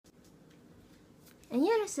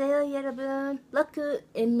안녕하세요 여러분,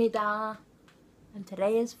 럭크입니다. And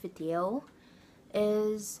today's video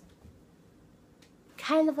is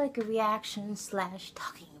kind of like a reaction slash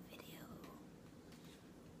talking video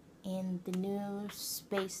in the new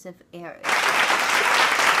space of Aries.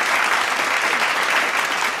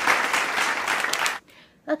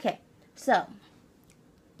 Okay, so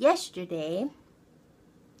yesterday,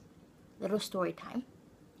 little story time.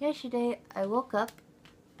 Yesterday I woke up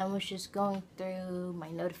and was just going through my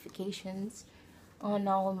notifications on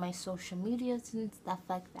all of my social medias and stuff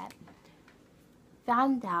like that.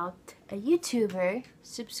 Found out a YouTuber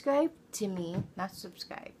subscribed to me,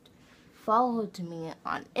 followed me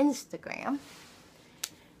on Instagram.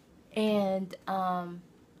 And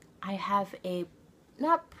I have a,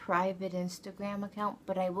 not private Instagram account,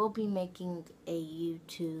 but I will be making a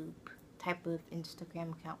YouTube type of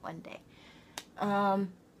Instagram account one day.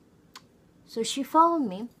 So she followed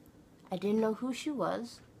me. I didn't know who she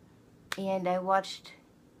was, and I watched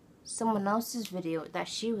someone else's video that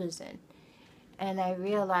she was in, and I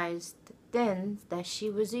realized then that she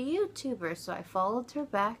was a YouTuber. So I followed her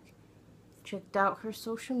back, checked out her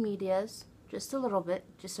social medias just a little bit,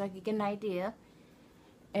 just so I could get an idea,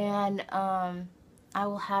 and I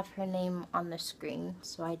will have her name on the screen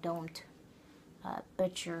so I don't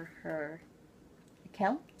butcher her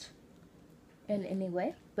account in any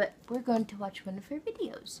way. But we're going to watch one of her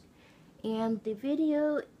videos, and the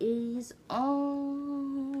video is on,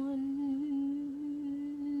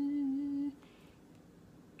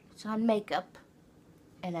 it's on makeup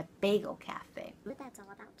and a bagel cafe. What that's all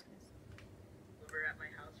about. We're at my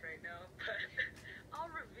house right now, but I'll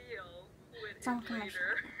reveal who it is all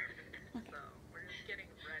later. Okay. So we're just getting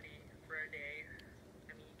ready for a day.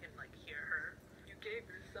 I mean, you can like hear her. You gave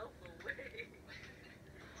yourself away.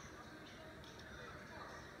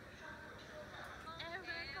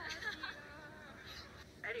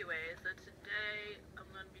 Anyway, so today I'm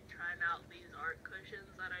going to be trying out these art cushions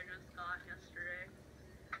that I just got yesterday.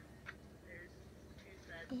 There's two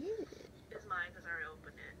sets. Ooh. This is mine because I already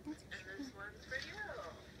opened it. That's And this one's for you.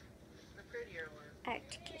 The prettier one. Art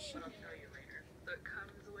But cushion. I'll show you later. So it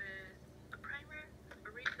comes with a primer, a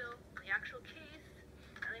refill, the actual case,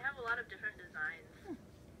 and they have a lot of different designs.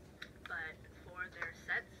 But for their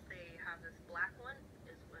sets, they have this black one.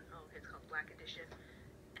 It's called Black Edition,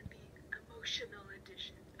 and the Emotional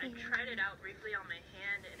Edition. I tried it out briefly on my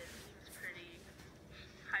hand, and it seems pretty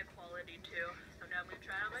high quality too. So now I'm gonna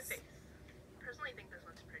try it on my face. Personally, I think this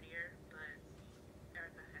one's prettier, but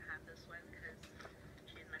Erica can have this one because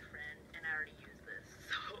she's my friend, and I already use this,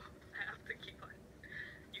 so I have to keep on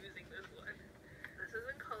using this one. This is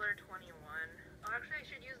in color 21. Oh, actually, I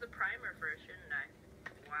should use the primer first, shouldn't I?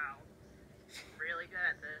 Wow, really good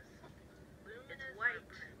at this. Luminous white.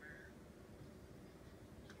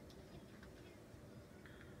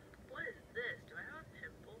 What is this? Do I have a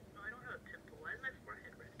pimple? No, I don't have a pimple. Why is my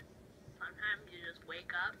forehead red? Sometimes you just wake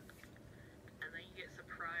up and then you get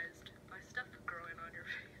surprised by stuff growing on your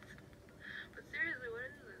face. But seriously, what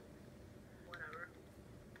is this? Whatever.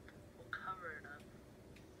 We'll cover it up.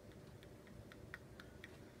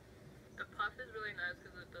 The puff is really nice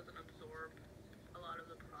because it doesn't absorb a lot of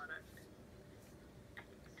the product.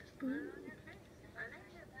 Just put it on your face. I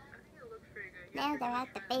think it looks pretty good. Now they're at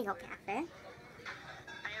the bagel cafe.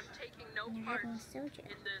 I am taking no And they're part having soju.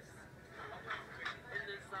 in this,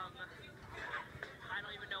 I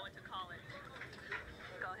don't even know what to call it.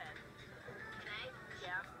 Go ahead.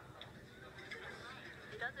 Yeah.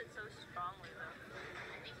 He does it so strongly though.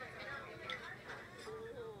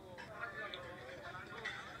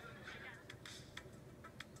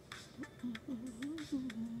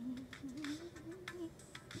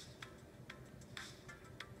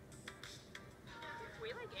 We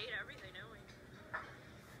like ate everything, didn't we?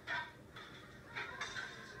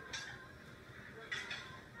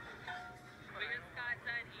 We just got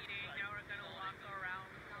done eating. Now we're gonna walk around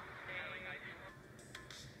today.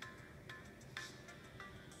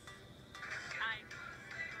 Hi.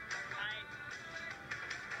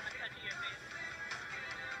 I'm touching your face.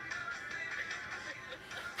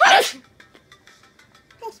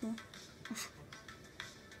 Kiss me.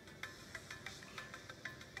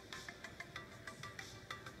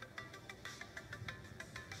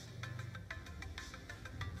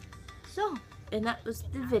 So, and that was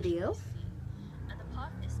the video. And the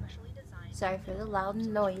puff is specially designed. Sorry for the loud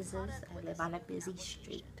noises. I live on a busy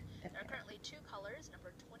street. There are currently two colors,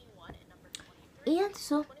 number 21 and number 23. And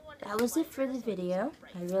so that was it for the video.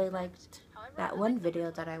 I really liked that one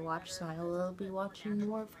video that I watched, so I will be watching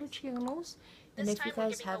more of her channels And This if you time we're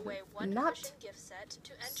guys giving have away one not cushion gift set.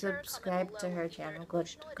 To enter, subscribe comment to below her with your channel,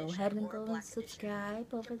 go Glow ahead and Edition go or and Black Edition.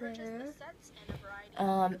 subscribe You over can purchase there. the sets and a variety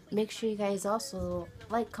of beautifully Make sure you designed guys also pieces through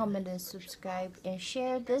the like, comment, link and in the description subscribe, box. and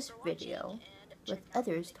share Thanks this for watching, video and with check out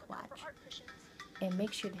others the to link above watch. for art cushions. And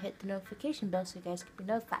make sure to hit the notification bell so you guys can be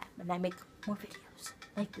notified when I make more videos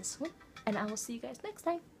like this one. And I will see you guys next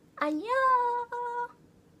time. Annyeong!